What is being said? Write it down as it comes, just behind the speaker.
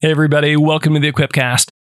Hey, everybody. Welcome to the Equipcast.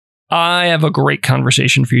 I have a great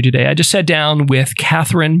conversation for you today. I just sat down with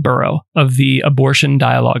Catherine Burrow of the Abortion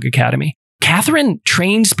Dialogue Academy. Catherine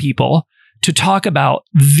trains people to talk about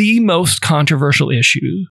the most controversial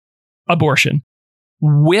issue, abortion,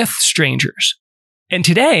 with strangers. And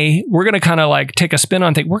today, we're going to kind of like take a spin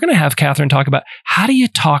on things. We're going to have Catherine talk about how do you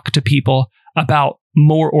talk to people about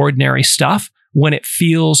more ordinary stuff when it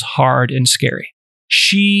feels hard and scary.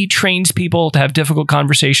 She trains people to have difficult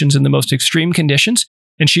conversations in the most extreme conditions,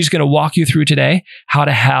 and she's going to walk you through today how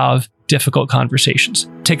to have difficult conversations.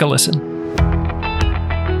 Take a listen.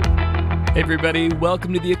 Hey everybody,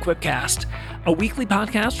 welcome to the Equipcast, a weekly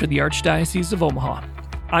podcast for the Archdiocese of Omaha.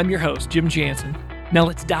 I'm your host, Jim Jansen. Now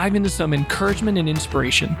let's dive into some encouragement and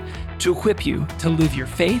inspiration to equip you to live your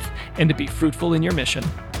faith and to be fruitful in your mission.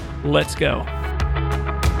 Let's go.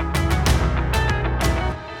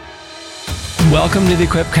 Welcome to the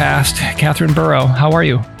Equipcast. Catherine Burrow, how are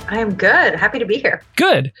you? I am good. Happy to be here.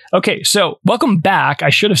 Good. Okay, so welcome back, I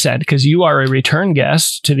should have said, because you are a return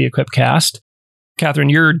guest to the Equipcast. Catherine,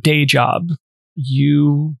 your day job,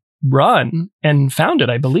 you run and founded,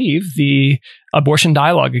 I believe, the Abortion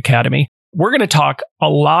Dialogue Academy. We're going to talk a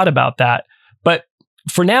lot about that, but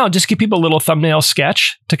for now, just give people a little thumbnail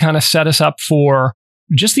sketch to kind of set us up for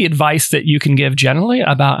just the advice that you can give generally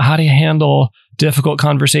about how to handle difficult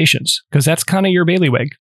conversations, because that's kind of your bailiwick.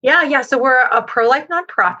 Yeah. So we're a pro-life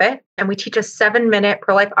nonprofit, and we teach a 7-minute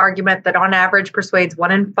pro-life argument that on average persuades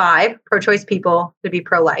 1 in 5 pro-choice people to be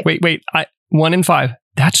pro-life. Wait, 1 in 5.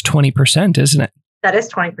 That's 20%, isn't it? That is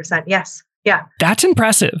 20%. Yes. Yeah. That's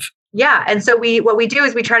impressive. Yeah. And so what we do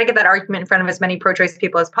is we try to get that argument in front of as many pro-choice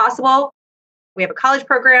people as possible. We have a college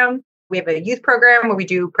program. We have a youth program where we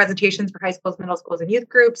do presentations for high schools, middle schools, and youth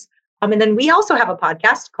groups. And then we also have a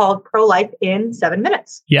podcast called Pro-Life in 7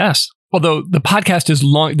 Minutes. Yes. Although the podcast is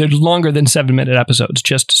long, they're longer than 7-minute episodes,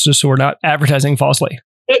 just so we're not advertising falsely.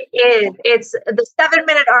 It is. It's the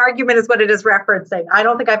 7-minute argument is what it is referencing. I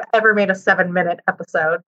don't think I've ever made a 7-minute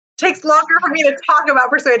episode. It takes longer for me to talk about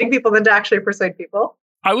persuading people than to actually persuade people.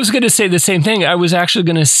 I was going to say the same thing. I was actually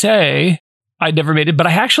going to say I'd never made it, but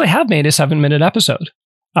I actually have made a 7-minute episode.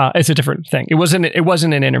 It's a different thing. It wasn't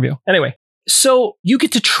an interview. Anyway, so you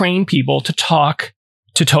get to train people to talk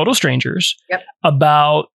to total strangers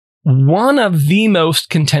about one of the most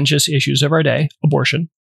contentious issues of our day, abortion.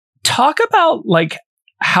 Talk about like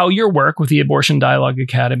how your work with the Abortion Dialogue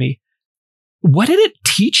Academy, what did it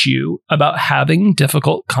teach you about having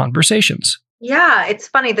difficult conversations? Yeah, it's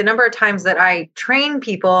funny the number of times that I train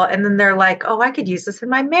people and then they're like, oh, I could use this in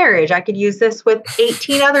my marriage. I could use this with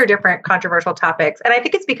 18 other different controversial topics. And I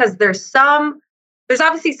think it's because there's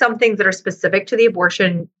obviously some things that are specific to the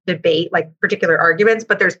abortion debate, like particular arguments,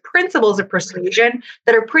 but there's principles of persuasion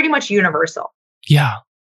that are pretty much universal. Yeah.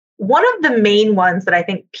 One of the main ones that I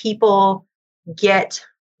think people get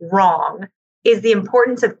wrong is the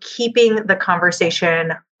importance of keeping the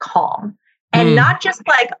conversation calm. And not just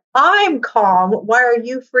like, I'm calm, why are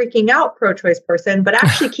you freaking out, pro-choice person, but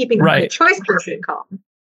actually keeping the pro-choice person calm.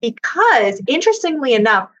 Because interestingly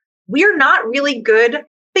enough, we're not really good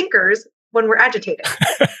thinkers when we're agitated.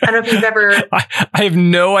 I don't know if you've ever... I have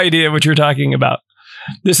no idea what you're talking about.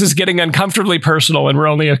 This is getting uncomfortably personal and we're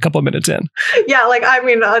only a couple of minutes in. Yeah, like, I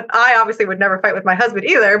mean, I obviously would never fight with my husband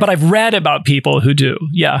either. But I've read about people who do.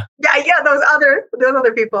 Yeah. Yeah, those other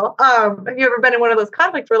people. Have you ever been in one of those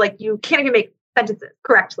conflicts where like you can't even make sentences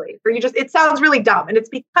correctly? Or it sounds really dumb. And it's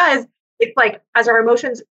because it's like, as our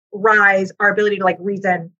emotions rise, our ability to like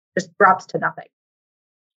reason just drops to nothing.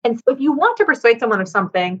 And so if you want to persuade someone of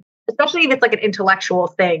something, especially if it's like an intellectual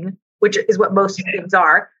thing, which is what most things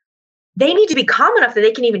are, they need to be calm enough that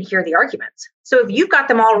they can even hear the arguments. So if you've got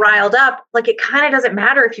them all riled up, like it kind of doesn't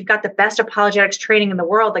matter if you've got the best apologetics training in the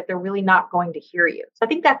world, like they're really not going to hear you. So I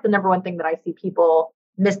think that's the number one thing that I see people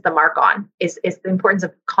miss the mark on is the importance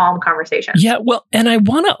of calm conversation. Yeah, well, and I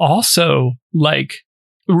want to also like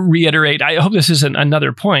reiterate, I hope this isn't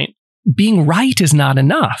another point, being right is not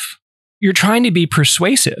enough. You're trying to be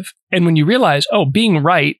persuasive. And when you realize, being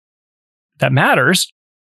right, that matters,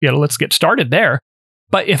 let's get started there.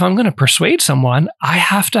 But if I'm going to persuade someone, I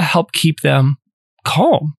have to help keep them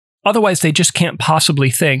calm. Otherwise, they just can't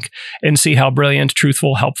possibly think and see how brilliant,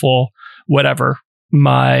 truthful, helpful, whatever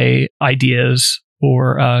my ideas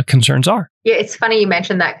or concerns are. Yeah, it's funny you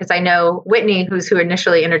mentioned that because I know Whitney, who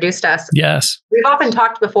initially introduced us. Yes. We've often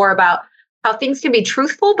talked before about how things can be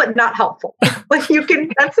truthful, but not helpful. Like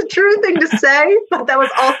that's a true thing to say, but that was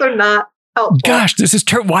also not helpful. Gosh,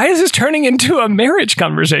 why is this turning into a marriage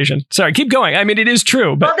conversation? Sorry, keep going. I mean, it is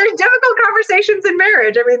true. But well, there's difficult conversations in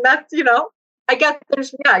marriage. I mean, that's, I guess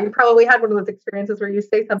you probably had one of those experiences where you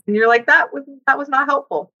say something and you're like, that was not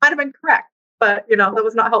helpful. Might have been correct, but that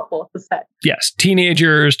was not helpful to say. Yes.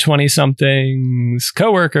 Teenagers, 20-somethings,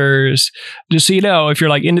 coworkers. Just so you know, if you're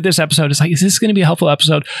like into this episode, it's like, is this going to be a helpful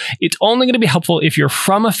episode? It's only going to be helpful if you're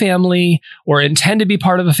from a family or intend to be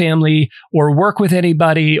part of a family or work with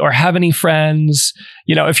anybody or have any friends.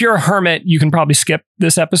 If you're a hermit, you can probably skip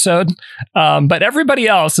this episode. But everybody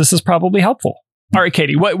else, this is probably helpful. All right,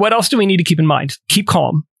 Katie, what else do we need to keep in mind? Keep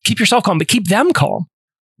calm. Keep yourself calm, but keep them calm.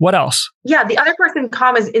 What else? Yeah, the other person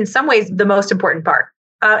calm is in some ways the most important part.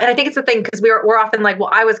 And I think it's the thing because we're often like, well,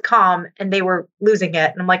 I was calm and they were losing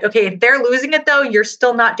it. And I'm like, okay, if they're losing it though, you're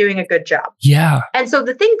still not doing a good job. Yeah. And so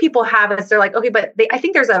the thing people have is they're like, okay, but I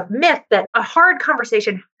think there's a myth that a hard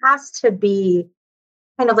conversation has to be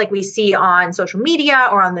kind of like we see on social media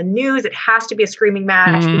or on the news. It has to be a screaming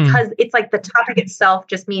match because it's like the topic itself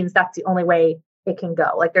just means that's the only way it can go.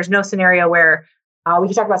 Like there's no scenario where we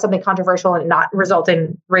can talk about something controversial and not result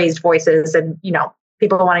in raised voices and,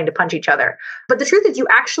 people wanting to punch each other. But the truth is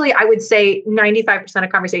I would say 95% of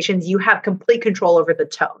conversations, you have complete control over the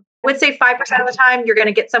tone. I would say 5% of the time you're going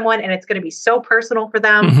to get someone and it's going to be so personal for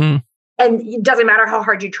them. Mm-hmm. And it doesn't matter how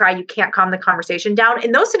hard you try, you can't calm the conversation down.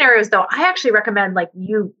 In those scenarios, though, I actually recommend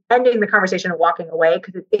you ending the conversation and walking away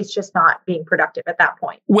because it's just not being productive at that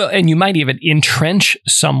point. Well, and you might even entrench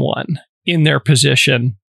someone in their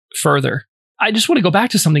position further. I just want to go back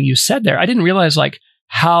to something you said there. I didn't realize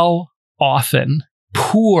how often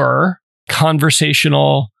poor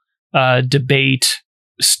conversational debate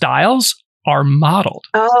styles are modeled.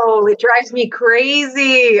 Oh, it drives me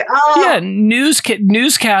crazy. Oh. Yeah,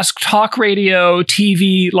 newscast, talk radio,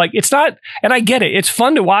 TV, it's not, and I get it. It's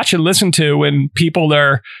fun to watch and listen to when people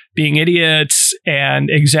are being idiots and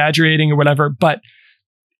exaggerating or whatever, but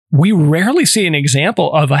we rarely see an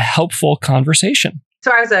example of a helpful conversation.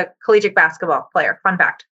 So I was a collegiate basketball player, fun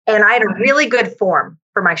fact, and I had a really good form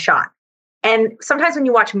for my shot. And sometimes when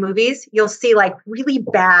you watch movies, you'll see really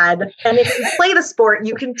bad. And if you play the sport,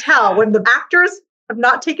 you can tell when the actors have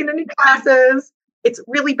not taken any classes, it's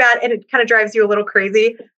really bad. And it kind of drives you a little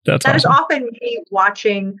crazy. That awesome. Is often me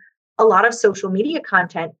watching a lot of social media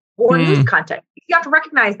content or news content. You have to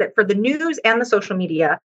recognize that for the news and the social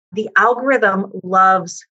media, the algorithm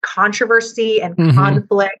loves controversy and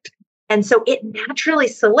conflict. And so it naturally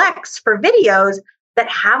selects for videos that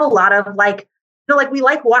have a lot of we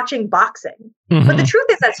like watching boxing. But the truth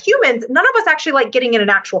is, as humans, none of us actually like getting in an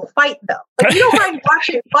actual fight, though. We don't mind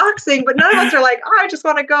watching boxing, but none of us are like, I just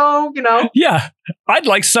want to go, Yeah. I'd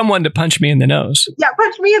like someone to punch me in the nose. Yeah,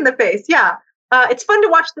 punch me in the face. Yeah. It's fun to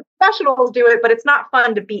watch the professionals do it, but it's not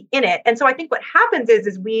fun to be in it. And so I think what happens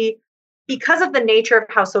is we, because of the nature of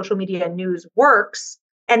how social media news works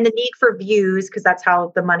and the need for views, because that's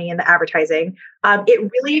how the money and the advertising,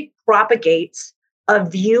 it really propagates a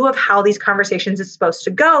view of how these conversations is supposed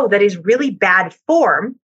to go that is really bad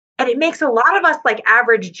form. And it makes a lot of us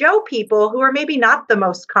average Joe people who are maybe not the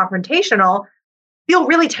most confrontational feel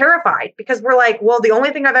really terrified because we're like, well, the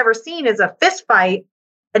only thing I've ever seen is a fist fight.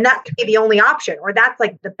 And that could be the only option, or that's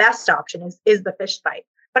the best option is the fist fight.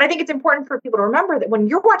 But I think it's important for people to remember that when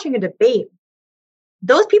you're watching a debate,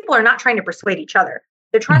 those people are not trying to persuade each other.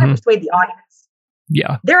 They're trying to persuade the audience.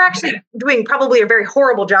 Yeah. They're actually doing probably a very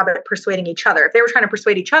horrible job at persuading each other. If they were trying to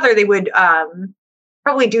persuade each other, they would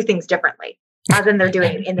probably do things differently than they're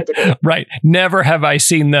doing in the debate. Right. Never have I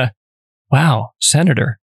seen wow,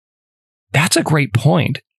 Senator, that's a great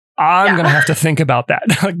point. I'm going to have to think about that.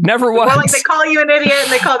 Never once. Well, they call you an idiot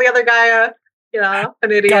and they call the other guy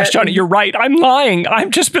an idiot. Gosh, Johnny, you're right. I'm lying.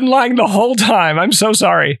 I've just been lying the whole time. I'm so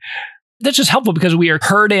sorry. That's just helpful because we are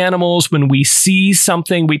herd animals. When we see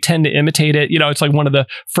something, we tend to imitate it. It's one of the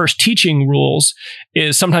first teaching rules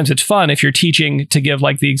is sometimes it's fun if you're teaching to give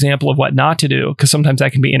the example of what not to do, because sometimes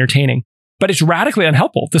that can be entertaining. But it's radically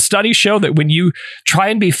unhelpful. The studies show that when you try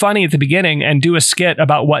and be funny at the beginning and do a skit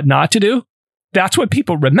about what not to do, that's what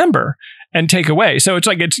people remember and take away. So it's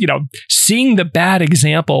seeing the bad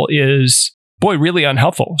example is, really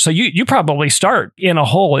unhelpful. So you probably start in a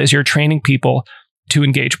hole as you're training people to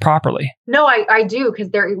engage properly. No, I do,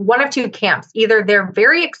 because they're one of two camps. Either they're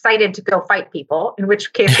very excited to go fight people, in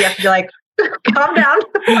which case you have to be calm down.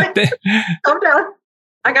 Calm down.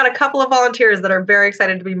 I got a couple of volunteers that are very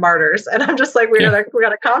excited to be martyrs. And I'm just we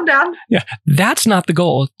gotta calm down. Yeah. That's not the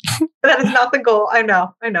goal. That is not the goal. I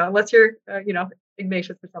know. Unless you're,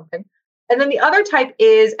 Ignatius or something. And then the other type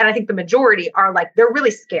is, and I think the majority are they're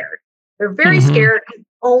really scared. They're very scared. The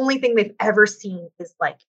only thing they've ever seen is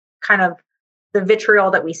kind of the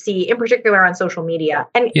vitriol that we see, in particular on social media.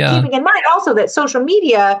 And keeping in mind also that social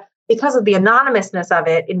media, because of the anonymousness of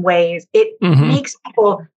it in ways, it makes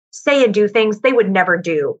people say and do things they would never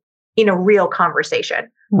do in a real conversation.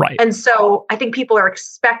 Right. And so I think people are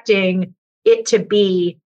expecting it to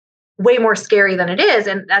be way more scary than it is.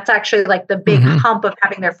 And that's actually like the big hump of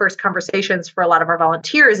having their first conversations for a lot of our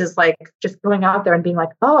volunteers is like just going out there and being like,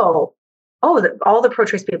 all the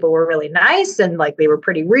pro-choice people were really nice and like they were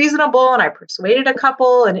pretty reasonable and I persuaded a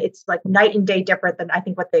couple, and it's like night and day different than I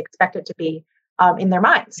think what they expect it to be in their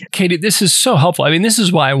minds. Katie, this is so helpful. I mean, this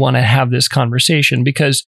is why I want to have this conversation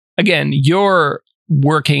because, again, you're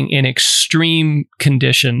working in extreme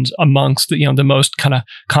conditions amongst the most kind of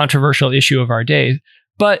controversial issue of our day.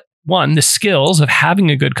 But one, the skills of having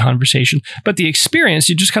a good conversation, but the experience,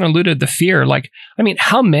 you just kind of alluded to the fear. Like, I mean,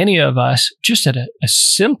 how many of us just at a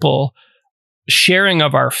simple sharing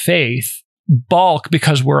of our faith balk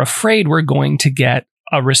because we're afraid we're going to get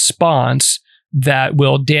a response that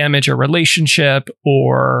will damage a relationship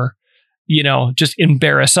or, just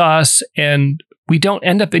embarrass us. And we don't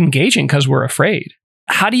end up engaging because we're afraid.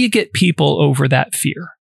 How do you get people over that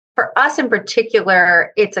fear? For us in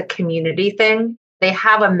particular, it's a community thing. They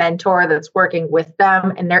have a mentor that's working with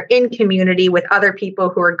them and they're in community with other people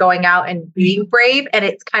who are going out and being brave. And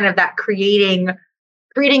it's kind of that creating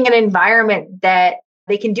an environment that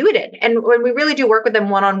they can do it in. And when we really do work with them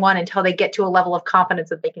one-on-one until they get to a level of confidence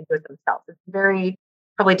that they can do it themselves, it's very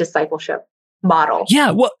probably discipleship model.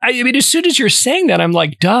 Yeah. Well, I mean, as soon as you're saying that, I'm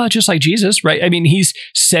like, duh, just like Jesus, right? I mean, he's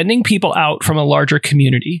sending people out from a larger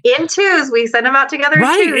community. In twos. We send them out together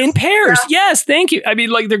right, in twos. In pairs. Yeah. Yes. Thank you. I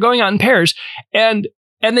mean, like they're going out in pairs and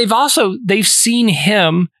they've seen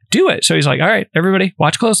him do it. So he's like, all right, everybody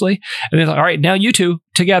watch closely. And they're like, all right, now you two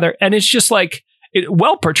together. And it's just like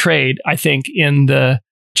well portrayed, I think, in the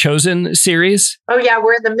Chosen series. Oh yeah,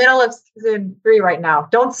 we're in the middle of season 3 right now.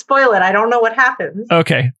 Don't spoil it. I don't know what happens.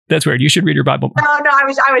 Okay, that's weird. You should read your Bible more. No, I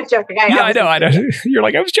was joking. I know. You're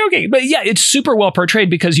like, I was joking. But yeah, it's super well portrayed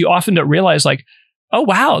because you often don't realize like, oh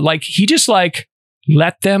wow, like he just like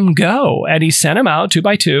let them go and he sent them out 2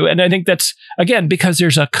 by 2. And I think that's, again, because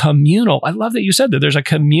there's a communal, I love that you said that there's a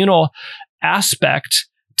communal aspect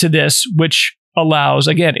to this, which allows,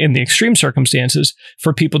 again, in the extreme circumstances,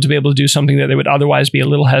 for people to be able to do something that they would otherwise be a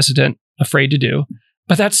little hesitant, afraid to do.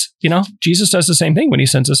 But that's, Jesus does the same thing when he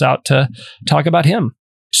sends us out to talk about him.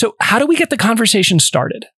 So how do we get the conversation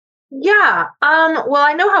started? Yeah. Well,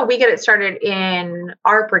 I know how we get it started in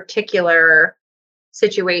our particular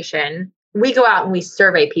situation. We go out and we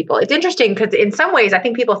survey people. It's interesting because in some ways, I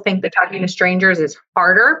think people think that talking to strangers is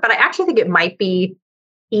harder, but I actually think it might be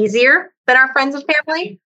easier than our friends and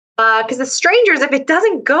family. Because the strangers, if it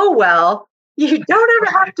doesn't go well, you don't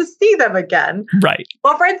ever have to see them again. Right.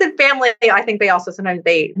 Well, friends and family, I think they also sometimes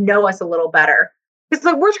they know us a little better.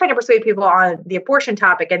 Because we're trying to persuade people on the abortion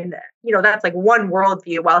topic. And, that's like one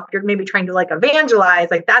worldview. While if you're maybe trying to like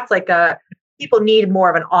evangelize, like that's like people need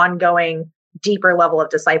more of an ongoing, deeper level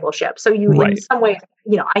of discipleship. So in some ways,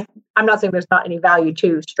 I'm not saying there's not any value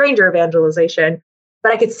to stranger evangelization,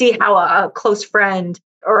 but I could see how a close friend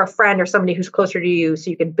or a friend or somebody who's closer to you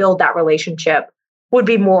so you can build that relationship would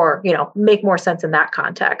be more, make more sense in that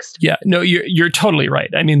context. Yeah, no, you're totally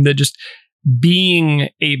right. I mean, just being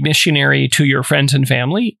a missionary to your friends and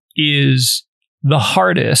family is the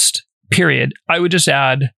hardest, period. I would just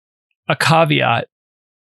add a caveat.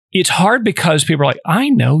 It's hard because people are like, I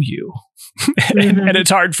know you. and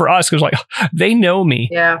it's hard for us because like, they know me.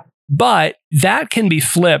 Yeah. But that can be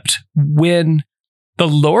flipped when the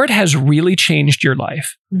Lord has really changed your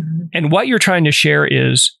life. Mm-hmm. And what you're trying to share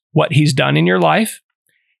is what he's done in your life.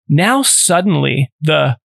 Now, suddenly,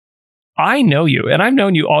 I know you and I've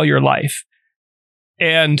known you all your life.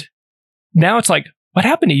 And now it's like, what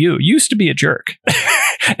happened to you? You used to be a jerk.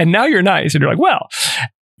 And now you're nice. And you're like, well,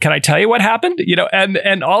 can I tell you what happened?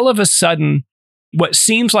 And all of a sudden, what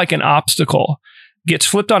seems like an obstacle gets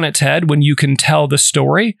flipped on its head when you can tell the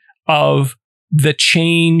story of the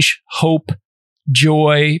change, hope,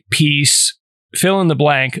 joy, peace, fill in the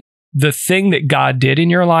blank, the thing that God did in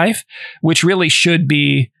your life, which really should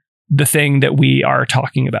be the thing that we are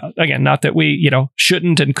talking about. Again, not that we,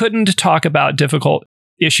 shouldn't and couldn't talk about difficult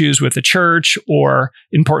issues with the church or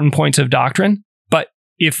important points of doctrine. But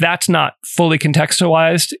if that's not fully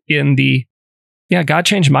contextualized in God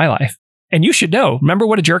changed my life. And you should know, remember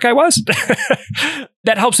what a jerk I was?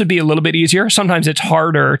 That helps it be a little bit easier. Sometimes it's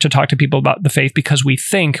harder to talk to people about the faith because we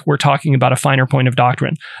think we're talking about a finer point of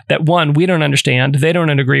doctrine that one, we don't understand, they don't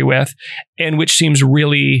agree with, and which seems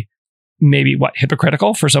really maybe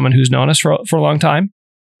hypocritical for someone who's known us for a long time.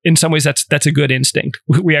 In some ways, that's a good instinct.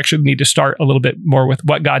 We actually need to start a little bit more with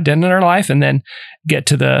what God did in our life and then get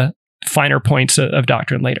to the finer points of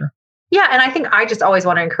doctrine later. Yeah. And I think I just always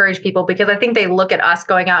want to encourage people because I think they look at us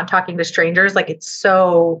going out and talking to strangers like it's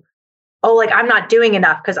so, oh, like I'm not doing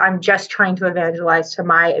enough because I'm just trying to evangelize to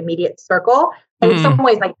my immediate circle. And in some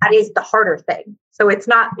ways, like that is the harder thing. So it's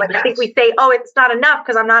not like, I think we say, oh, it's not enough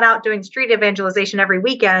because I'm not out doing street evangelization every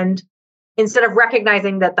weekend, instead of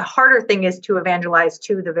recognizing that the harder thing is to evangelize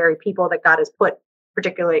to the very people that God has put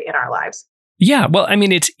particularly in our lives. Yeah. Well, I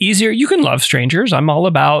mean, it's easier. You can love strangers. I'm all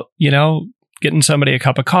about, getting somebody a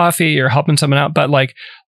cup of coffee or helping someone out. But like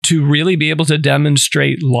to really be able to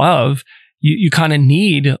demonstrate love, you kind of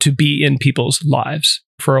need to be in people's lives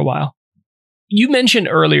for a while. You mentioned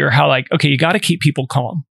earlier how you got to keep people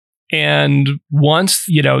calm. And once,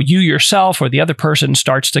 you yourself or the other person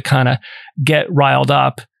starts to kind of get riled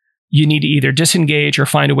up, you need to either disengage or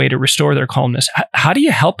find a way to restore their calmness. How do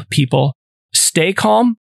you help people stay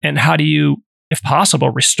calm? And how do you, if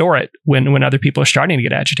possible, restore it when other people are starting to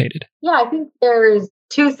get agitated? Yeah, I think there's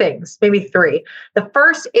two things, maybe three. The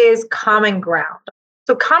first is common ground.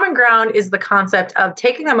 So common ground is the concept of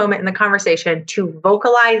taking a moment in the conversation to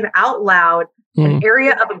vocalize out loud an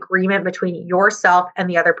area of agreement between yourself and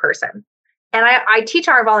the other person. And I teach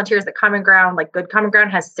our volunteers that common ground, like good common ground,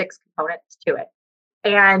 has 6 components to it.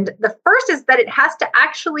 And the first is that it has to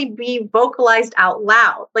actually be vocalized out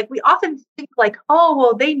loud. Like we often think like, oh,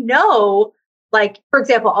 well, they know, like, for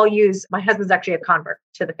example, I'll use, my husband's actually a convert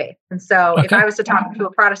to the faith. And so if I was to talk to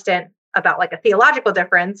a Protestant about like a theological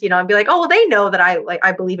difference, and be like, oh, well, they know that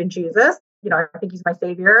I believe in Jesus. I think he's my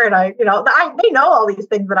savior. And they know all these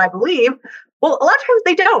things that I believe. Well, a lot of times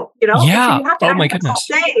they don't, Yeah. So you have to oh my goodness.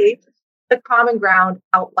 say the common ground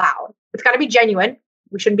out loud. It's got to be genuine.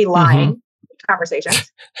 We shouldn't be lying.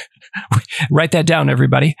 Conversations. Write that down,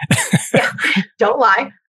 everybody. Yeah, don't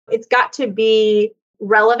lie. It's got to be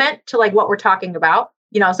relevant to like what we're talking about.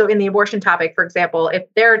 So in the abortion topic, for example, if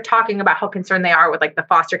they're talking about how concerned they are with like the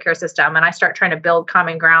foster care system, and I start trying to build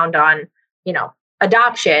common ground on,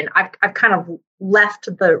 adoption, I've kind of left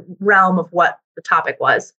the realm of what the topic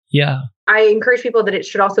was. Yeah. I encourage people that it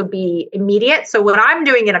should also be immediate. So what I'm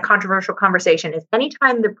doing in a controversial conversation is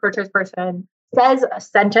anytime the pro-choice person says a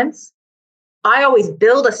sentence, I always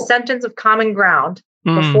build a sentence of common ground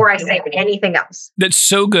before I say anything else. That's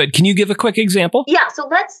so good. Can you give a quick example? Yeah. So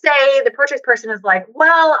let's say the pro-choice person is like,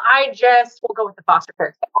 well, we'll go with the foster care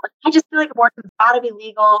example. I just feel like abortion's got to be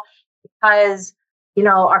legal because,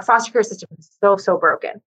 our foster care system is so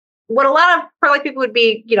broken. What a lot of pro-life people would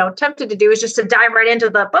be, tempted to do is just to dive right into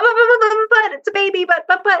the, but it's a baby,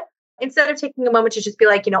 but, instead of taking a moment to just be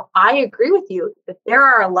like, I agree with you that there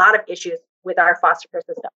are a lot of issues with our foster care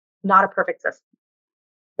system. Not a perfect system.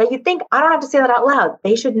 That you think, I don't have to say that out loud.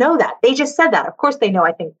 They should know that. They just said that. Of course they know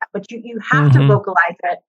I think that. But you have to vocalize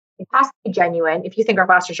it. It has to be genuine. If you think our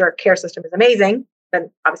foster care system is amazing,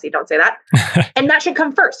 then obviously don't say that. And that should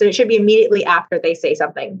come first. And it should be immediately after they say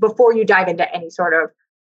something, before you dive into any sort of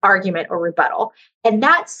argument or rebuttal. And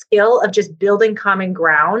that skill of just building common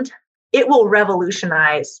ground, it will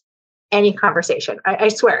revolutionize any conversation. I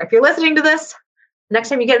swear, if you're listening to this, next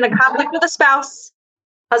time you get in a conflict with a spouse,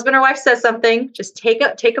 husband or wife says something, just take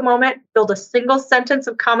a moment, build a single sentence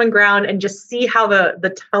of common ground, and just see how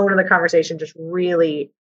the tone of the conversation just really,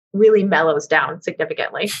 really mellows down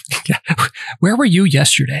significantly. Yeah. Where were you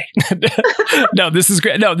yesterday? No, this is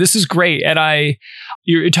great. No, this is great. And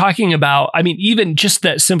you're talking about, even just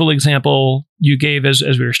that simple example you gave as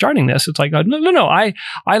we were starting this, it's like, no,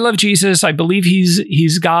 I love Jesus. I believe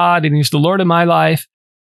he's God and he's the Lord of my life.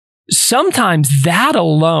 Sometimes that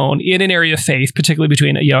alone in an area of faith, particularly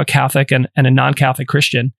between a Catholic and a non-Catholic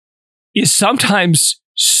Christian, is sometimes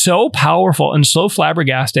so powerful and so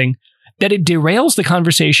flabbergasting that it derails the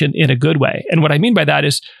conversation in a good way. And what I mean by that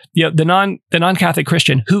is, the non-Catholic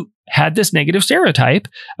Christian who had this negative stereotype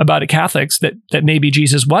about Catholics that maybe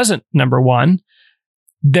Jesus wasn't number one,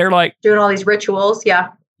 they're like doing all these rituals. Yeah.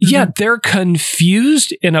 Yeah, they're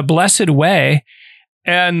confused in a blessed way.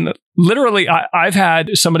 And literally, I've had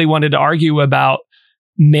somebody wanted to argue about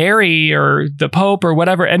Mary or the Pope or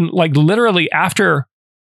whatever. And like literally after,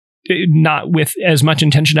 not with as much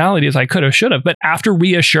intentionality as I could have, should have, but after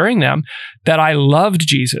reassuring them that I loved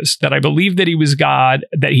Jesus, that I believed that he was God,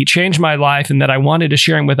 that he changed my life, and that I wanted to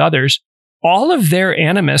share him with others, all of their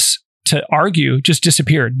animus to argue just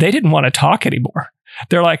disappeared. They didn't want to talk anymore.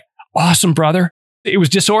 They're like, awesome, brother. It was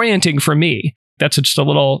disorienting for me. That's just a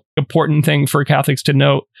little important thing for Catholics to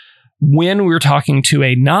note. When we're talking to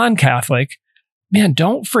a non-Catholic, man,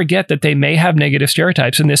 don't forget that they may have negative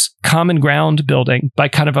stereotypes, and this common ground building by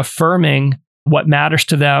kind of affirming what matters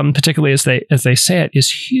to them, particularly as they say it, is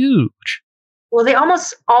huge. Well, they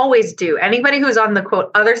almost always do. Anybody who's on the quote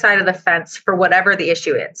other side of the fence for whatever the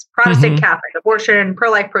issue is, Protestant, Catholic, abortion,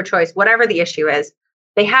 pro-life, pro-choice, whatever the issue is,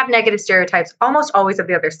 they have negative stereotypes almost always of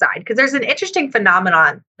the other side. Because there's an interesting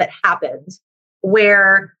phenomenon that happens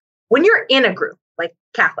where when you're in a group like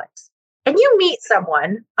Catholics and you meet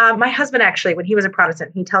someone, my husband actually, when he was a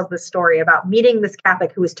Protestant, he tells this story about meeting this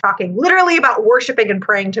Catholic who was talking literally about worshiping and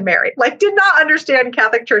praying to Mary, like did not understand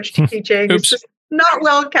Catholic Church teaching. It's just not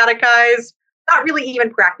well catechized, not really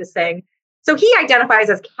even practicing. So he identifies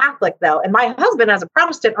as Catholic though. And my husband as a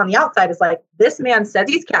Protestant on the outside is like, this man says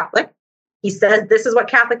he's Catholic. He says this is what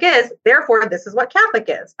Catholic is. Therefore, this is what Catholic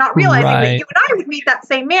is. Not realizing that you and I would meet that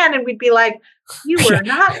same man and we'd be like, you were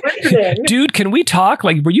not listening. Dude, can we talk?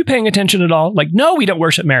 Like, were you paying attention at all? Like, no, we don't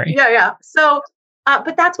worship Mary. Yeah. So,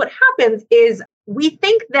 but that's what happens is we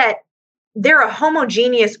think that they're a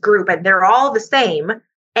homogeneous group and they're all the same.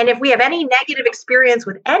 And if we have any negative experience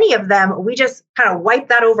with any of them, we just kind of wipe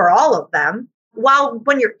that over all of them. While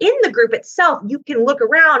when you're in the group itself, you can look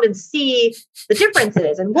around and see the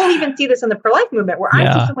differences. And we'll even see this in the pro-life movement where I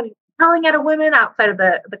see someone yelling at a woman outside of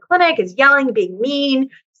the clinic, is yelling, being mean,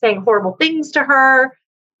 saying horrible things to her,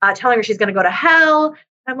 telling her she's going to go to hell. And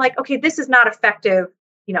I'm like, okay, this is not effective,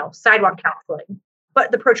 sidewalk counseling.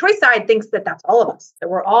 But the pro-choice side thinks that that's all of us, that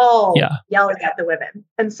we're all yelling at the women.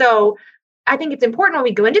 And so I think it's important when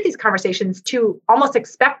we go into these conversations to almost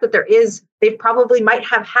expect that they probably might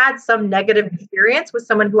have had some negative experience with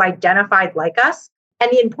someone who identified like us. And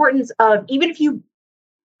the importance of,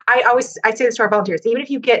 I say this to our volunteers, even if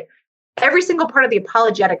you get every single part of the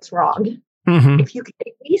apologetics wrong, if you can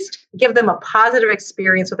at least give them a positive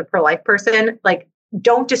experience with a pro-life person, like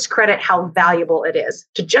don't discredit how valuable it is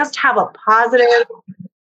to just have a positive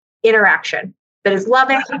interaction that is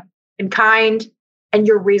loving and kind, and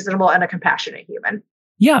you're reasonable and a compassionate human.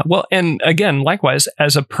 Yeah. Well, and again, likewise,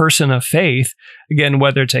 as a person of faith, again,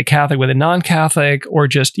 whether it's a Catholic with a non-Catholic or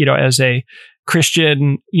just, as a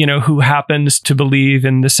Christian, who happens to believe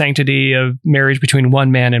in the sanctity of marriage between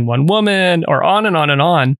one man and one woman, or on and on and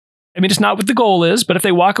on. I mean, it's not what the goal is, but if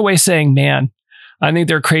they walk away saying, man, I think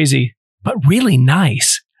they're crazy, but really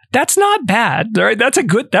nice. That's not bad. Right? That's a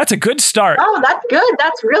good start. Oh, that's good.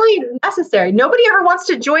 That's really necessary. Nobody ever wants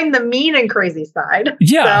to join the mean and crazy side.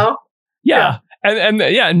 Yeah. So, yeah.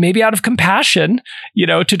 And maybe out of compassion,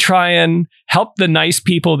 to try and help the nice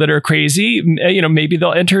people that are crazy, maybe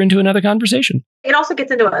they'll enter into another conversation. It also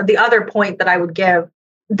gets into the other point that I would give,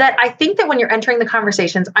 that I think that when you're entering the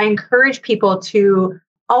conversations, I encourage people to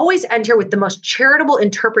always enter with the most charitable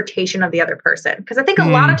interpretation of the other person. Because I think a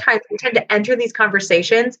lot of times we tend to enter these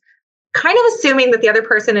conversations kind of assuming that the other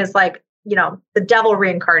person is like, the devil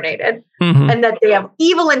reincarnated and that they have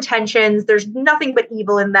evil intentions. There's nothing but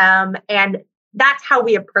evil in them. And that's how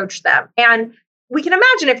we approach them. And we can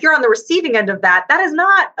imagine if you're on the receiving end of that, that is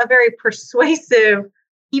not a very persuasive,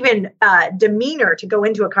 even demeanor to go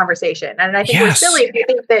into a conversation. And I think we're silly if you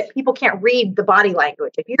think that people can't read the body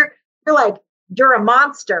language. If you're like, you're a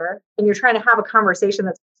monster and you're trying to have a conversation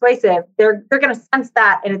that's persuasive, they're going to sense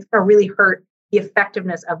that and it's going to really hurt the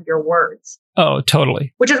effectiveness of your words. Oh,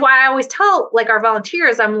 totally. Which is why I always tell our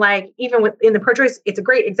volunteers, I'm like, even in the pro-choice, it's a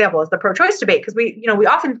great example. It's the pro-choice debate because we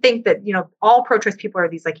often think that, all pro-choice people are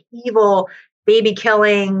these like evil, baby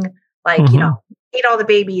killing, like, eat all the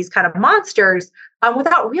babies kind of monsters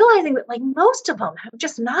without realizing that like most of them have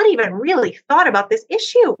just not even really thought about this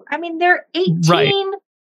issue. I mean, they're 18. Right.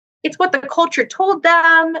 It's what the culture told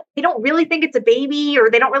them. They don't really think it's a baby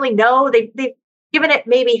or they don't really know. They've given it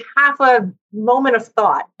maybe half a moment of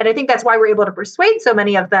thought. And I think that's why we're able to persuade so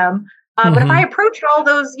many of them. But if I approached all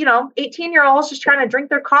those, 18-year-olds just trying to drink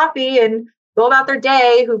their coffee and go about their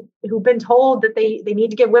day who've been told that they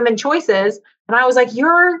need to give women choices. And I was like,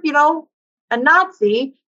 you're, a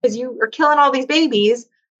Nazi because you are killing all these babies.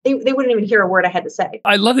 They wouldn't even hear a word I had to say.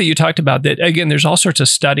 I love that you talked about that. Again, there's all sorts of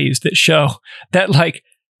studies that show that like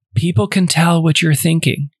people can tell what you're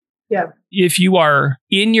thinking. Yeah. If you are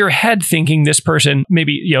in your head thinking this person,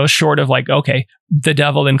 maybe, short of like, okay, the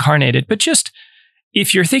devil incarnated, but just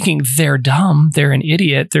if you're thinking they're dumb, they're an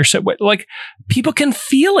idiot, they're so like people can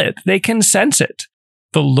feel it. They can sense it.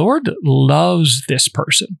 The Lord loves this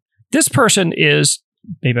person. This person is,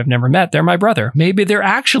 maybe I've never met, they're my brother. Maybe they're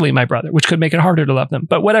actually my brother, which could make it harder to love them,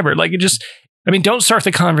 but whatever. Like don't start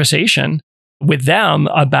the conversation with them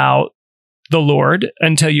about the Lord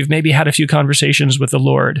until you've maybe had a few conversations with the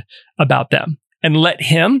Lord about them and let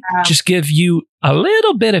him just give you a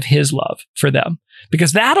little bit of his love for them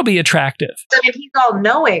because that'll be attractive. And he's all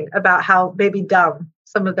knowing about how maybe dumb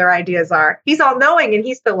some of their ideas are. He's all knowing and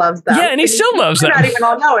he still loves them. Yeah, and he still loves them. Not even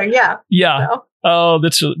all knowing. Yeah. Yeah. So. Oh,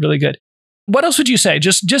 that's really good. What else would you say?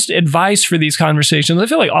 Just advice for these conversations. I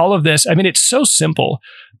feel like all of this, I mean, it's so simple,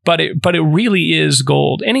 but it really is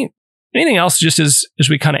gold. Anything else just as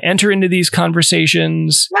we kind of enter into these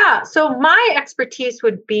conversations? Yeah. So my expertise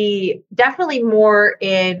would be definitely more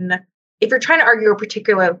in, if you're trying to argue a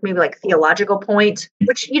particular, maybe like theological point,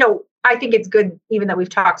 which, I think it's good, even that we've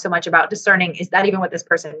talked so much about discerning, is that even what this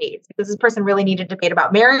person needs? Does this person really need to debate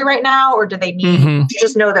about Mary right now? Or do they need to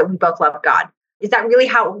just know that we both love God? Is that really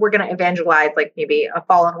how we're going to evangelize, like maybe a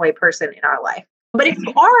fallen away person in our life? But if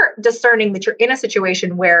you are discerning that you're in a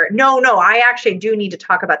situation where, no, I actually do need to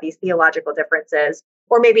talk about these theological differences,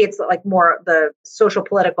 or maybe it's like more the social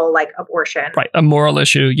political, like abortion. Right. A moral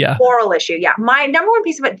issue. Yeah. Moral issue. Yeah. My number one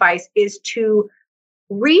piece of advice is to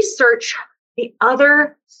research the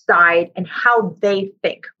other side and how they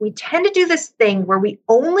think. We tend to do this thing where we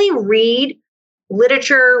only read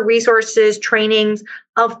literature, resources, trainings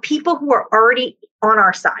of people who are already on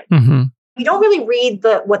our side. Mm-hmm. We don't really read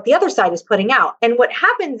what the other side is putting out. And what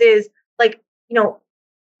happens is, like,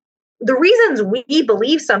 the reasons we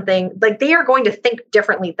believe something, like, they are going to think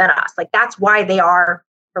differently than us. Like, that's why they are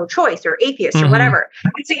pro-choice or atheist or whatever.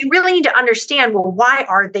 And so you really need to understand, well, why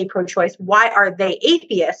are they pro-choice? Why are they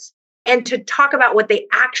atheists? And to talk about what they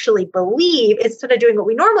actually believe instead of doing what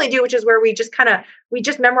we normally do, which is where we just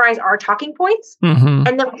memorize our talking points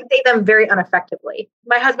and then we say them very ineffectively.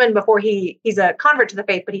 My husband, before he's a convert to the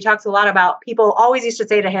faith, but he talks a lot about, people always used to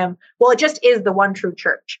say to him, well, it just is the one true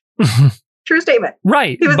church. True statement.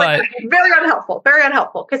 Right. He was like, very unhelpful,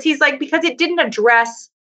 because he's like, because it didn't address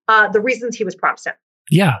the reasons he was Protestant.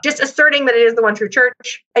 Yeah. Just asserting that it is the one true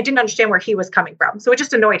church. I didn't understand where he was coming from. So it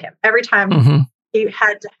just annoyed him every time. He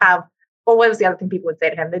had to have, what was the other thing people would say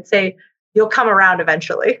to him? They'd say, you'll come around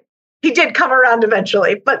eventually. He did come around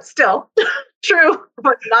eventually, but still true,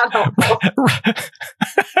 but not helpful.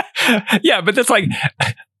 Yeah, but that's like,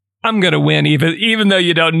 I'm going to win even though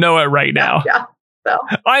you don't know it right now. Yeah. So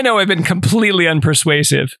I know I've been completely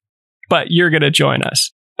unpersuasive, but you're going to join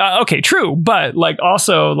us. Okay, true. But like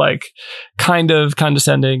also like kind of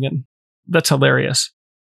condescending, and that's hilarious.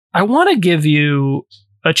 I want to give you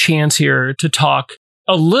a chance here to talk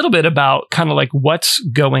a little bit about kind of like what's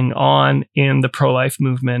going on in the pro-life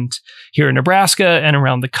movement here in Nebraska and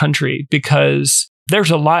around the country, because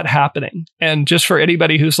there's a lot happening. And just for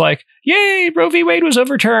anybody who's like, yay, Roe v. Wade was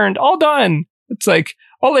overturned, all done. It's like,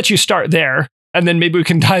 I'll let you start there, and then maybe we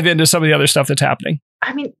can dive into some of the other stuff that's happening.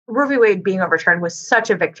 I mean, Roe v. Wade being overturned was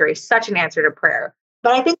such a victory, such an answer to prayer.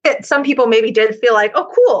 But I think that some people maybe did feel like,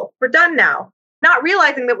 oh, cool, we're done now. Not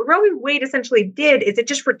realizing that what Roe v. Wade essentially did is it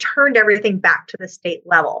just returned everything back to the state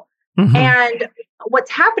level. And what's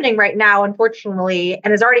happening right now, unfortunately, and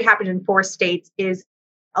has already happened in 4 states, is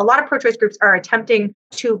a lot of pro-choice groups are attempting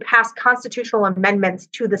to pass constitutional amendments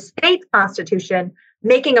to the state constitution,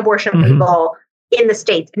 making abortion legal in the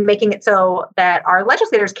states and making it so that our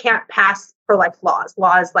legislators can't pass pro-life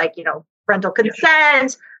laws like, parental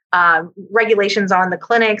consent, regulations on the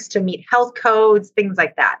clinics to meet health codes, things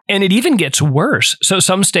like that. And it even gets worse. So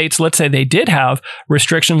some states, let's say they did have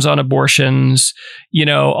restrictions on abortions,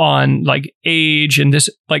 on like age and this,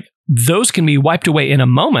 like those can be wiped away in a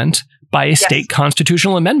moment by a state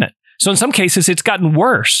constitutional amendment. So in some cases, it's gotten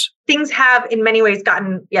worse. Things have in many ways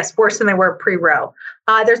gotten, worse than they were pre-Roe.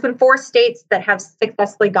 There's been 4 states that have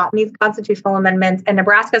successfully gotten these constitutional amendments, and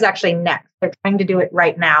Nebraska is actually next. They're trying to do it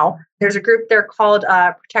right now. There's a group there called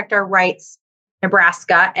Protect Our Rights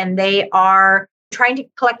Nebraska, and they are trying to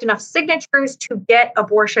collect enough signatures to get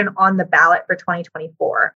abortion on the ballot for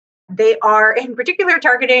 2024. They are in particular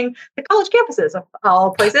targeting the college campuses of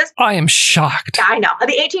all places. I am shocked. Yeah, I know.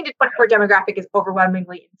 The 18 to 24 demographic is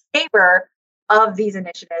overwhelmingly in favor of these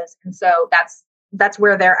initiatives. And so that's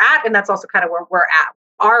where they're at. And that's also kind of where we're at.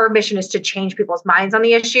 Our mission is to change people's minds on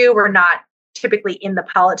the issue. We're not typically in the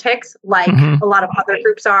politics like a lot of other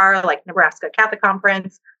groups are, like Nebraska Catholic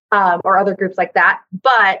Conference or other groups like that.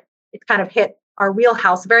 But it's kind of hit our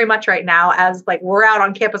wheelhouse very much right now, as like we're out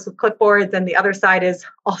on campus with clipboards and the other side is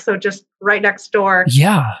also just right next door.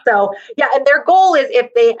 Yeah. So and their goal is,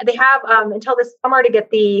 if they have until this summer to get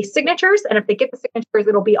the signatures, and if they get the signatures,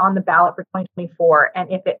 it'll be on the ballot for 2024.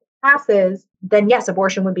 And if it passes, then yes,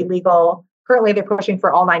 abortion would be legal. Currently, they're pushing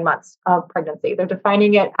for all 9 months of pregnancy. They're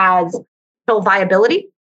defining it as pill viability.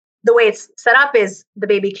 The way it's set up is the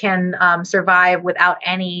baby can survive without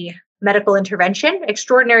any medical intervention,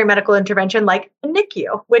 extraordinary medical intervention like a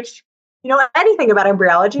NICU, which, anything about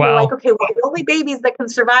embryology, you're like, okay, well, the only babies that can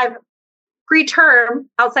survive preterm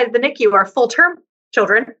outside of the NICU are full-term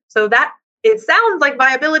children. So that it sounds like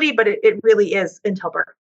viability, but it really is until birth.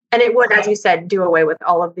 And it would, as you said, do away with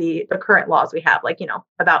all of the current laws we have, like,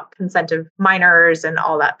 about consent of minors and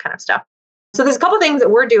all that kind of stuff. So there's a couple things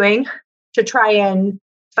that we're doing to try and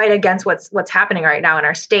fight against what's happening right now in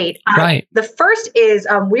our state. Right. The first is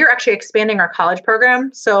we're actually expanding our college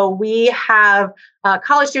program. So we have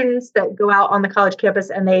college students that go out on the college campus,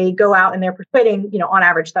 and they go out and they're persuading, on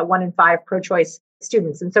average, that 1 in 5 pro-choice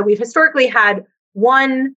students. And so we've historically had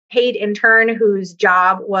one paid intern whose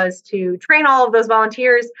job was to train all of those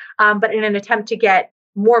volunteers, but in an attempt to get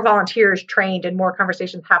more volunteers trained and more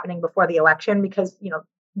conversations happening before the election, because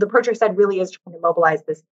the pro-choice side really is trying to mobilize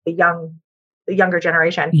the younger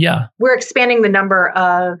generation. Yeah. We're expanding the number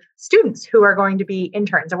of students who are going to be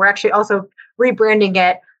interns. And we're actually also rebranding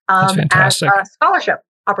it as a scholarship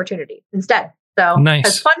opportunity instead. So nice.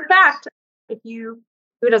 As fun fact, if you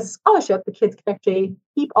do it as a scholarship, the kids can actually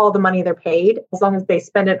keep all the money they're paid as long as they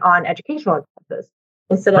spend it on educational expenses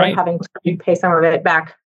instead of having to pay some of it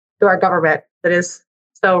back to our government that is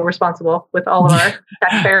so responsible with all of our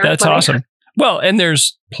taxpayers. That's money. Awesome. Well, and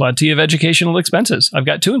there's plenty of educational expenses. I've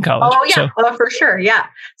got 2 in college. Oh, yeah. Oh, for sure. Yeah.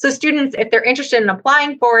 So students, if they're interested in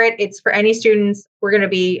applying for it, it's for any students. We're going to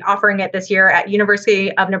be offering it this year at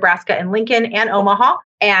University of Nebraska in Lincoln and Omaha.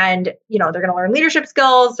 And, they're going to learn leadership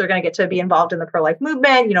skills. They're going to get to be involved in the pro-life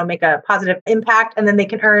movement, make a positive impact. And then they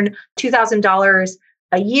can earn $2,000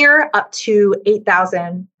 a year up to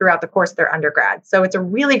 $8,000 throughout the course of their undergrad. So it's a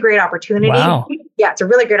really great opportunity. Wow. Yeah, it's a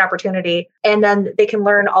really great opportunity. And then they can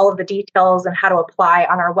learn all of the details and how to apply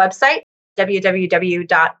on our website,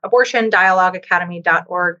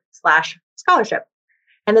 www.abortiondialogueacademy.org/scholarship.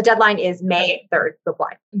 And the deadline is May 3rd to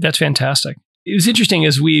apply. That's fantastic. It was interesting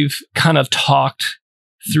as we've kind of talked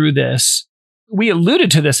through this. We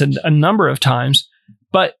alluded to this a number of times,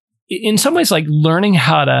 but in some ways, like learning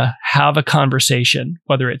how to have a conversation,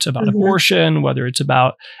 whether it's about abortion, whether it's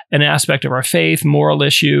about an aspect of our faith, moral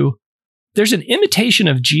issue, there's an imitation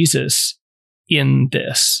of Jesus in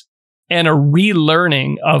this and a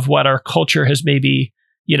relearning of what our culture has maybe,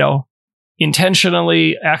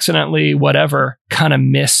 intentionally, accidentally, whatever, kind of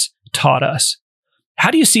mistaught us.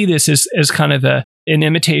 How do you see this as kind of an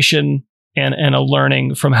imitation and a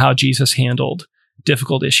learning from how Jesus handled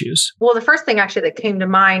difficult issues? Well, the first thing actually that came to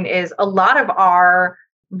mind is a lot of our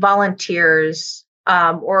volunteers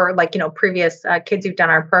or previous kids who've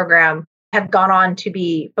done our program have gone on to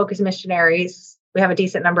be focus missionaries. We have a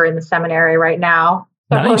decent number in the seminary right now.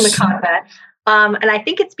 Nice. In the convent. And I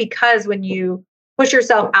think it's because when you push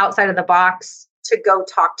yourself outside of the box to go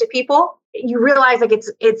talk to people, you realize it's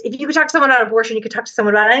if you could talk to someone about abortion, you could talk to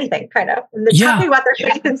someone about anything, kind of. And talking about their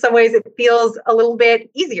faith in some ways, it feels a little bit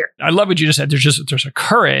easier. I love what you just said. There's a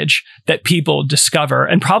courage that people discover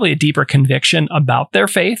and probably a deeper conviction about their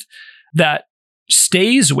faith that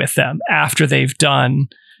stays with them after they've done,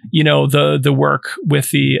 the work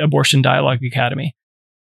with the Abortion Dialogue Academy.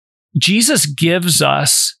 Jesus gives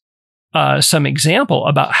us some example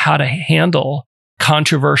about how to handle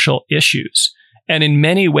controversial issues. And in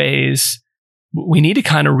many ways, we need to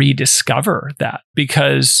kind of rediscover that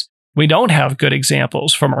because we don't have good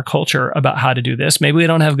examples from our culture about how to do this. Maybe we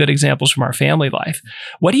don't have good examples from our family life.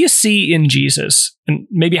 What do you see in Jesus? And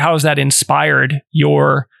maybe how has that inspired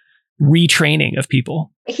your retraining of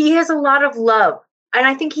people? He has a lot of love. And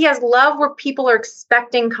I think he has love where people are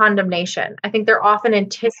expecting condemnation. I think they're often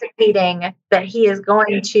anticipating that he is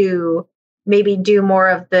going to maybe do more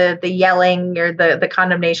of the yelling or the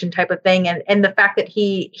condemnation type of thing. And the fact that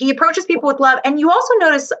he approaches people with love. And you also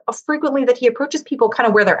notice frequently that he approaches people kind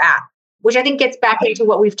of where they're at, which I think gets back into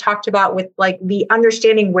what we've talked about with like the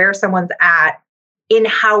understanding where someone's at in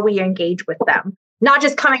how we engage with them. Not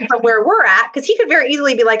just coming from where we're at, because he could very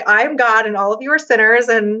easily be like, I am God and all of you are sinners.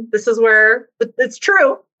 And this is where it's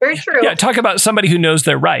true. Very true. Yeah, talk about somebody who knows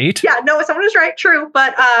they're right. Yeah, no, someone is right. True.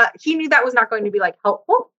 But he knew that was not going to be like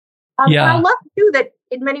helpful. And I love too that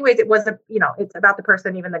in many ways it was it's about the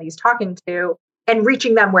person even that he's talking to and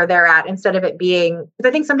reaching them where they're at instead of it being, because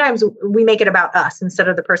I think sometimes we make it about us instead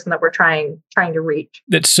of the person that we're trying to reach.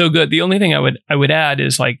 That's so good. The only thing I would add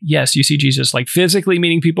is like, yes, you see Jesus like physically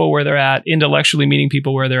meeting people where they're at, intellectually meeting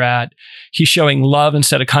people where they're at. He's showing love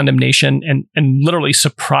instead of condemnation and literally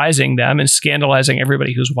surprising them and scandalizing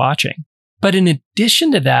everybody who's watching. But in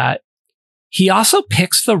addition to that, he also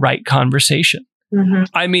picks the right conversation. Mm-hmm.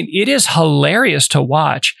 I mean, it is hilarious to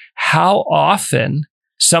watch how often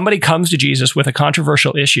somebody comes to Jesus with a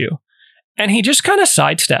controversial issue and he just kind of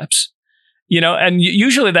sidesteps, and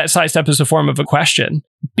usually that sidestep is a form of a question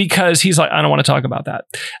because he's like, I don't want to talk about that.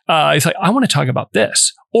 He's like, I want to talk about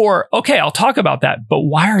this. Or, okay, I'll talk about that, but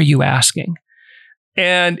why are you asking?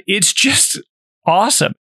 And it's just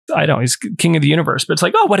awesome. I don't know, he's king of the universe, but it's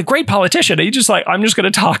like, oh, what a great politician. And he's just like, I'm just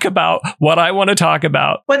going to talk about what I want to talk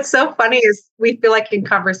about. What's so funny is we feel like in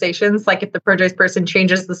conversations, like if the pro-choice person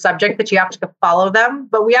changes the subject, that you have to follow them.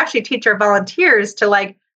 But we actually teach our volunteers to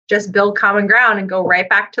like just build common ground and go right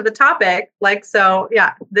back to the topic. Like, so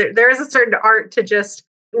yeah, there is a certain art to just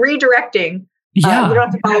redirecting. Yeah. You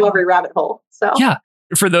don't have to follow every rabbit hole. So yeah.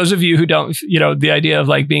 For those of you who don't, the idea of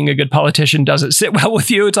like being a good politician doesn't sit well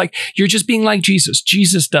with you. It's like, you're just being like Jesus.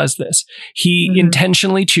 Jesus does this. He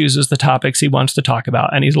intentionally chooses the topics he wants to talk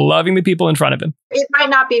about, and he's loving the people in front of him. It might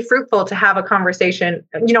not be fruitful to have a conversation,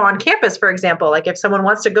 on campus, for example, like if someone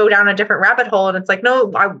wants to go down a different rabbit hole and it's like,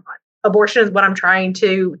 no, abortion is what I'm trying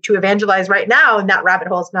to evangelize right now. And that rabbit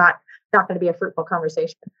hole is not going to be a fruitful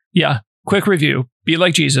conversation. Yeah. Quick review. Be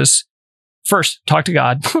like Jesus. First, talk to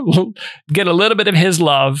God, get a little bit of his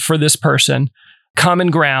love for this person, common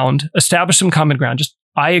ground, establish some common ground. Just,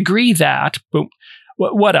 I agree that, but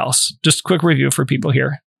what else? Just quick review for people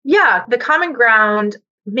here. Yeah, the common ground,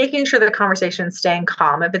 making sure the conversation is staying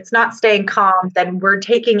calm. If it's not staying calm, then we're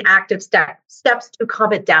taking active steps to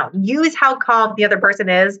calm it down. Use how calm the other person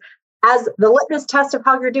is as the litmus test of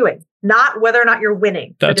how you're doing, not whether or not you're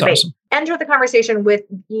winning the debate. Awesome. Enter the conversation with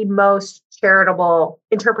the most charitable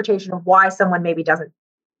interpretation of why someone maybe doesn't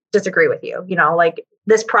disagree with you. Like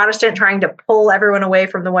this Protestant trying to pull everyone away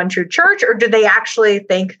from the one true church, or do they actually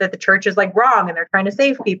think that the church is like wrong and they're trying to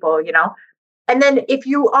save people, And then if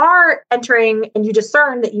you are entering and you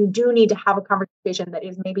discern that you do need to have a conversation that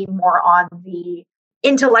is maybe more on the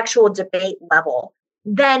intellectual debate level,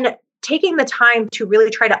 then taking the time to really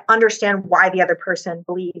try to understand why the other person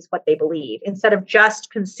believes what they believe, instead of just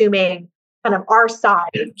consuming kind of our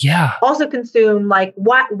side. Yeah. Also consume like,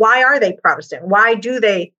 why are they Protestant? Why do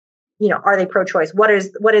they, are they pro-choice? What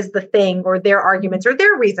is the thing, or their arguments or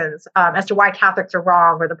their reasons as to why Catholics are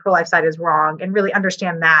wrong or the pro-life side is wrong, and really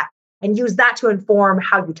understand that and use that to inform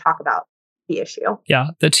how you talk about the issue. Yeah,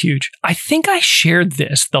 that's huge. I think I shared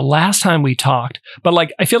this the last time we talked, but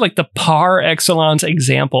like, I feel like the par excellence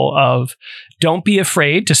example of don't be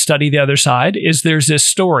afraid to study the other side is there's this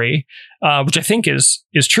story, which I think is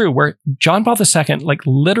true, where John Paul II, like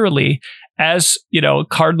literally as,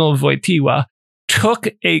 Cardinal Wojtyła, took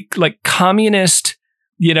a like communist,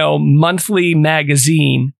 monthly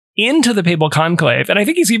magazine into the papal conclave. And I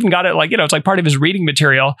think he's even got it like, it's like part of his reading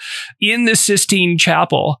material in the Sistine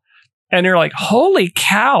Chapel. And you're like, holy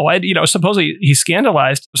cow. Supposedly he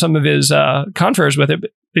scandalized some of his conferers with it.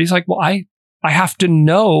 But he's like, well, I have to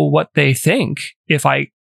know what they think if I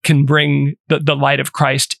can bring the light of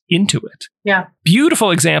Christ into it. Yeah.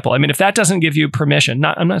 Beautiful Example. I mean, if that doesn't give you permission,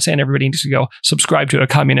 I'm not saying everybody needs to go subscribe to a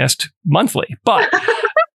communist monthly, but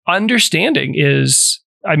understanding is,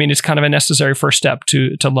 it's kind of a necessary first step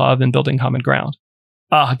to love and building common ground.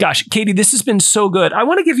 Gosh, Katie, this has been so good. I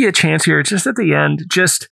want to give you a chance here just at the end,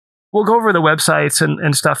 we'll go over the websites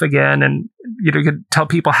and stuff again, and you can tell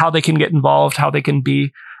people how they can get involved, how they can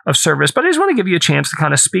be of service. But I just want to give you a chance to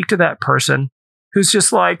kind of speak to that person who's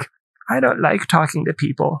just like, I don't like talking to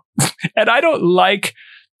people. And I don't like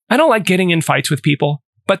getting in fights with people,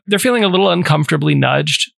 but they're feeling a little uncomfortably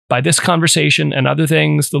nudged by this conversation and other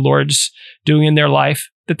things the Lord's doing in their life,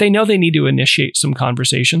 that they know they need to initiate some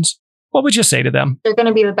conversations. What would you say to them? They're going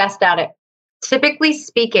to be the best at it. Typically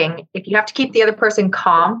speaking, if you have to keep the other person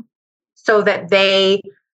calm so that they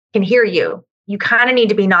can hear you, you kind of need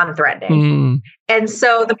to be non-threatening. And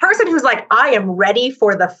so the person who's like, I am ready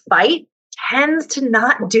for the fight, tends to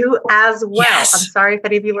not do as well. Yes. I'm sorry if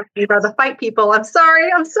any of you are the fight people. I'm sorry.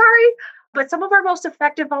 But some of our most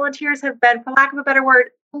effective volunteers have been, for lack of a better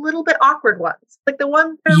word, a little bit awkward ones. Like the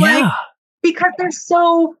ones that are like, because they're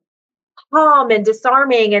so calm and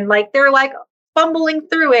disarming, and like they're like fumbling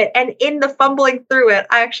through it. And in the fumbling through it,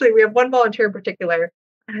 we have one volunteer in particular,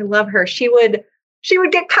 and I love her. She would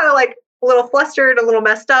get kind of like a little flustered, a little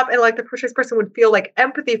messed up, and like the purchase person would feel like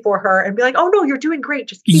empathy for her and be like, "Oh no, you're doing great.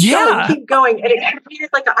 Just keep going." And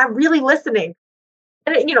it's like, I'm really listening.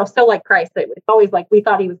 And so like Christ, it's always like we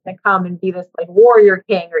thought he was going to come and be this like warrior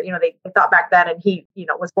king, or they thought back then, and he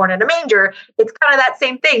was born in a manger. It's kind of that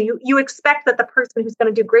same thing. You expect that the person who's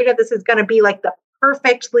going to do great at this is going to be like the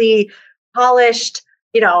perfectly polished,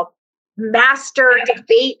 master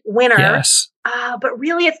debate winner. Yes. But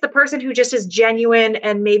really, it's the person who just is genuine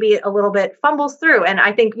and maybe a little bit fumbles through. And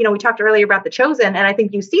I think, we talked earlier about The Chosen, and I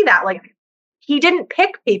think you see that, like, he didn't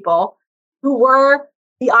pick people who were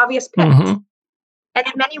the obvious picks. Mm-hmm. And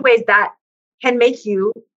in many ways, that can make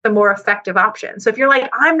you the more effective option. So if you're like,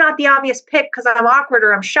 I'm not the obvious pick because I'm awkward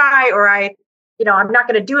or I'm shy or I'm not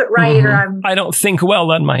going to do it right, or I don't think well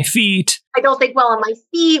on my feet.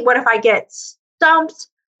 What if I get stumped?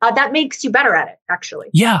 that makes you better at it, actually.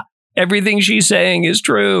 Yeah. Everything she's saying is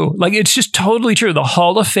true. Like, it's just totally true. The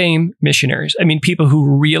Hall of Fame missionaries, I mean, people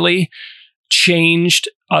who really changed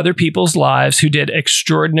other people's lives, who did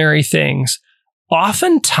extraordinary things,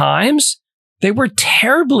 oftentimes they were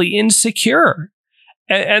terribly insecure.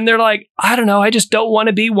 And they're like, I don't know, I just don't want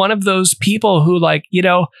to be one of those people who, like,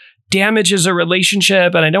 damages a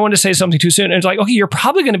relationship, and I don't want to say something too soon. And it's like, okay, you're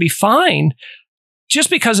probably going to be fine just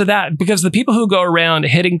because of that, because the people who go around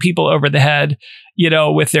hitting people over the head,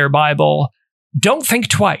 with their Bible, don't think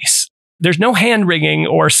twice. There's no hand wringing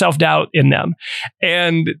or self-doubt in them.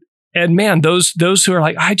 And man, those who are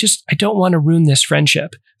like, I don't want to ruin this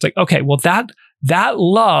friendship. It's like, okay, well, that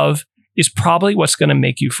love is probably what's going to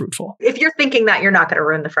make you fruitful. If you're thinking that, you're not going to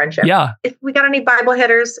ruin the friendship. Yeah. If we got any Bible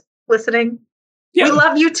hitters listening, yeah. We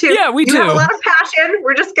love you too. Yeah, we do. You have a lot of passion.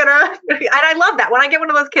 We're just gonna, and I love that. When I get one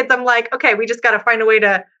of those kids, I'm like, okay, we just got to find a way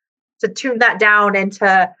to tune that down. And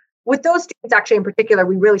with those students, actually in particular,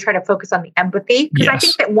 we really try to focus on the empathy, because I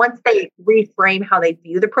think that once they reframe how they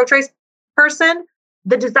view the pro-choice person,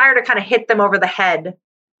 the desire to kind of hit them over the head,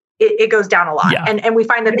 it goes down a lot. Yeah. And we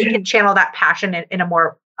find that they can channel that passion in a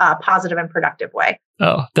more positive and productive way.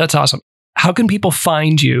 Oh, that's awesome. How can people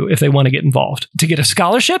find you if they want to get involved? To get a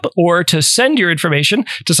scholarship or to send your information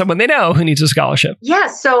to someone they know who needs a scholarship?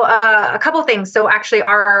 Yes. So a couple of things. So actually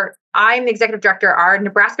I'm the executive director. Our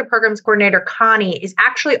Nebraska programs coordinator, Connie, is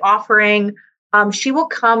actually offering, she will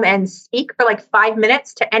come and speak for like 5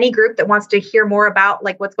 minutes to any group that wants to hear more about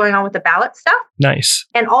like what's going on with the ballot stuff. Nice.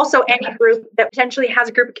 And also any group that potentially has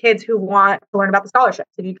a group of kids who want to learn about the scholarships.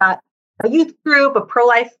 So you've got a youth group, a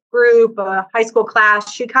pro-life group, a high school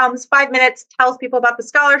class. She comes 5 minutes, tells people about the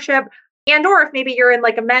scholarship. And or if maybe you're in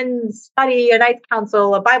like a men's study, a Knights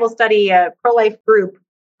Council, a Bible study, a pro-life group,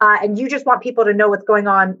 and you just want people to know what's going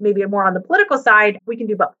on, maybe more on the political side, we can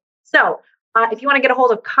do both. So if you want to get a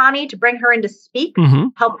hold of Connie to bring her in to speak,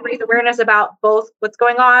 help raise awareness about both what's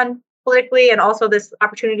going on politically and also this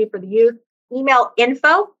opportunity for the youth, email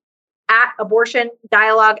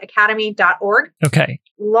info@abortiondialogueacademy.org. Okay.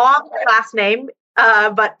 Long last name,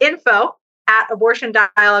 but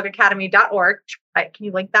info@abortiondialogueacademy.org. Can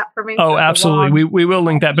you link that for me? Oh, absolutely. We will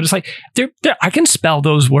link that. But it's like, I can spell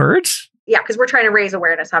those words. Yeah, because we're trying to raise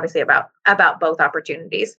awareness, obviously, about both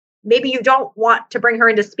opportunities. Maybe you don't want to bring her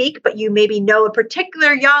in to speak, but you maybe know a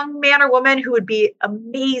particular young man or woman who would be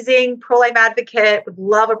amazing pro-life advocate, would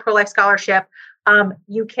love a pro-life scholarship.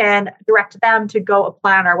 You can direct them to go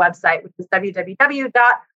apply on our website, which is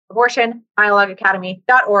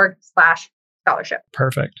www.abortiondialogueacademy.org/scholarship.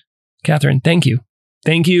 Perfect. Catherine, thank you.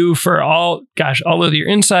 Thank you for all of your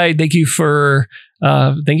insight. Thank you for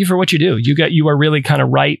what you do. You are really kind of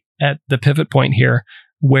right at the pivot point here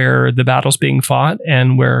where the battle's being fought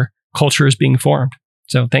and where culture is being formed.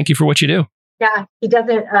 So thank you for what you do. Yeah, he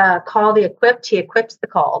doesn't call the equipped, he equips the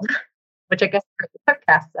called, which I guess is the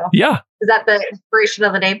podcast. So yeah. Is that the inspiration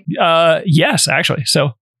of the name? Yes, actually.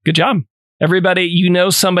 So good job. Everybody,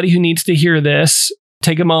 somebody who needs to hear this.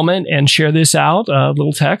 Take a moment and share this out, a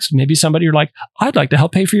little text. Maybe somebody you're like, I'd like to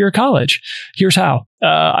help pay for your college. Here's how.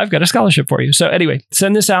 I've got a scholarship for you. So anyway,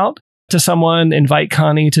 send this out to someone, invite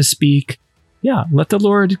Connie to speak. Yeah, let the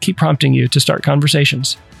Lord keep prompting you to start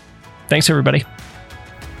conversations. Thanks, everybody.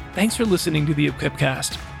 Thanks for listening to the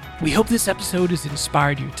Equipcast. We hope this episode has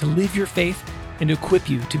inspired you to live your faith and equip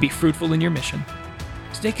you to be fruitful in your mission.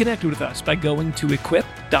 Stay connected with us by going to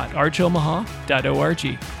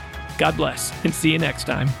equip.archomaha.org. God bless, and see you next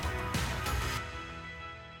time.